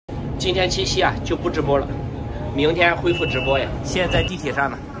今天七夕啊就不直播了，明天恢复直播呀。现在在地铁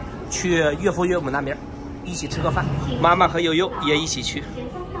上呢，去岳父岳母那边一起吃个饭。妈妈和悠悠也一起去，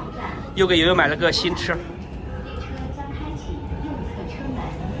又给悠悠买了个新车，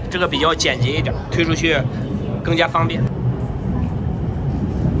这个比较简洁一点，推出去更加方便。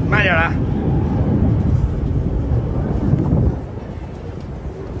慢点来。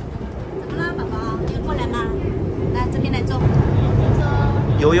怎么了，宝宝？你要过来吗？来这边来坐。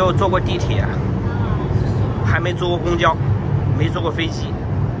悠悠坐过地铁，还没坐过公交，没坐过飞机，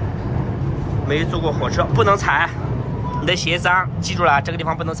没坐过火车，不能踩。你的鞋脏，记住了，这个地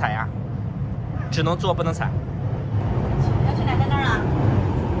方不能踩呀，只能坐不能踩。要去哪在那儿啊？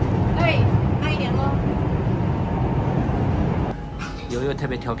哎，慢一点喽。悠悠特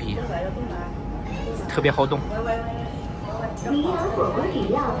别调皮，特别好动。名扬火锅饮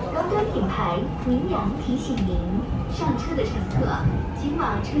料高端品牌名扬提醒您：上车的乘客，请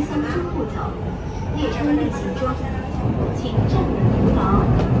往车厢中部走。列车运行中，请站稳扶牢。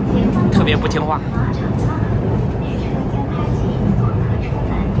前方特别不听话。马场道，列车将开启左侧车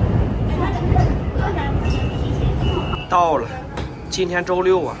门。下车的乘客提前做好。到了，今天周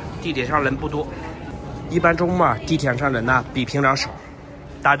六啊，地铁上人不多。一般周末地铁上人呢比平常少，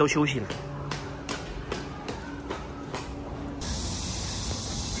大家都休息了。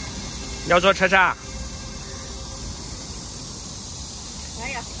要坐车上？哎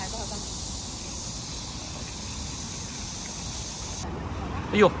呀，踩不好吧？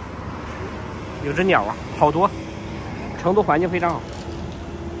哎呦，有只鸟啊，好多。成都环境非常好。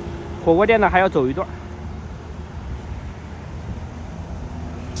火锅店呢还要走一段。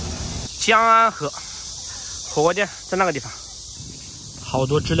江安河火锅店在那个地方，好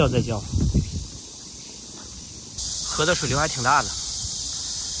多知了在叫。河的水流还挺大的，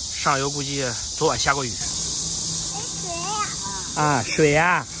上游估计昨晚下过雨。啊，水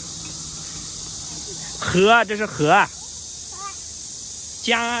呀，河，这是河，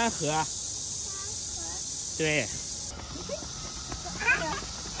江安河。对。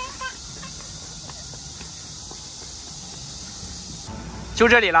就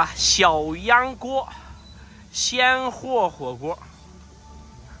这里了，小秧锅鲜货火锅。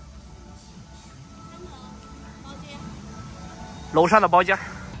楼上的包间，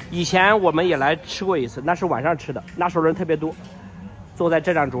以前我们也来吃过一次，那是晚上吃的，那时候人特别多，坐在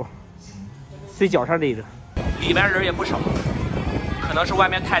这张桌，最角上这一个，里面人也不少，可能是外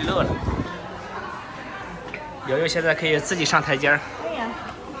面太热了。悠悠现在可以自己上台阶。可以啊，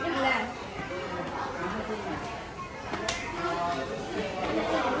对不对？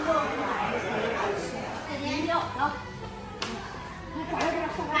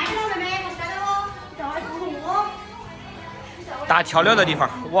打调料的地方，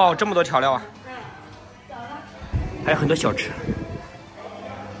哇，这么多调料啊！还有很多小吃。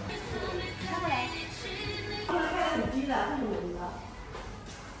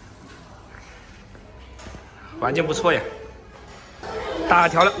环境不错呀，打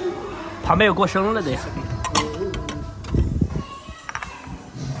调料，旁边有过生日的呀。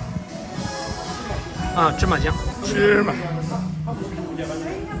啊，芝麻酱，芝麻，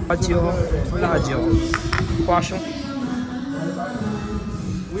花椒、辣椒、花生。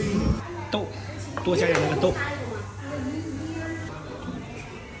豆，多加点那个豆。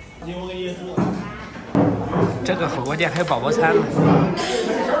这个火锅店还有宝宝餐呢，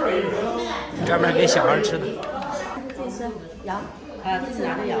专门给小孩吃的。这是有啊，这是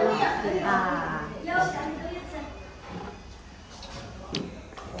哪里有啊？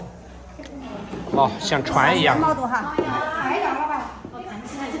哦，像船一样。毛肚哈。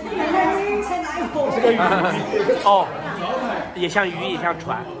哦，也像鱼，也像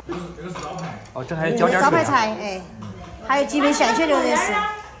船。哦，这还浇点水。招牌菜，哎，还有几杯鲜血流热食。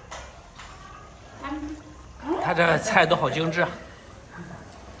它这菜都好精致啊！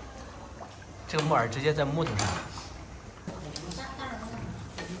这个木耳直接在木头上。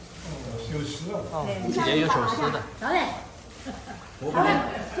哦，也有手撕的。当然。我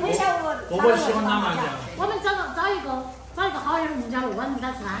喜欢拿麻酱。我们找一个好一点的木家路，我们给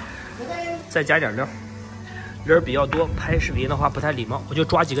他吃饭。再加点料。人比较多，拍视频的话不太礼貌，我就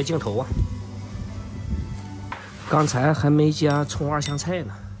抓几个镜头啊。刚才还没加葱花香菜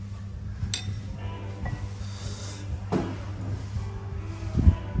呢。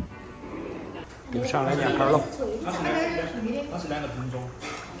又上来2盘喽。它是两个品种。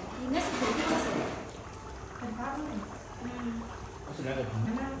应该是脆皮的是。它是两个品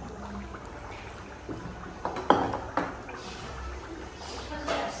种。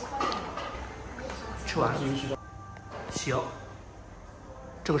吃完。行，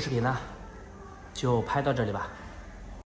这个视频呢，就拍到这里吧。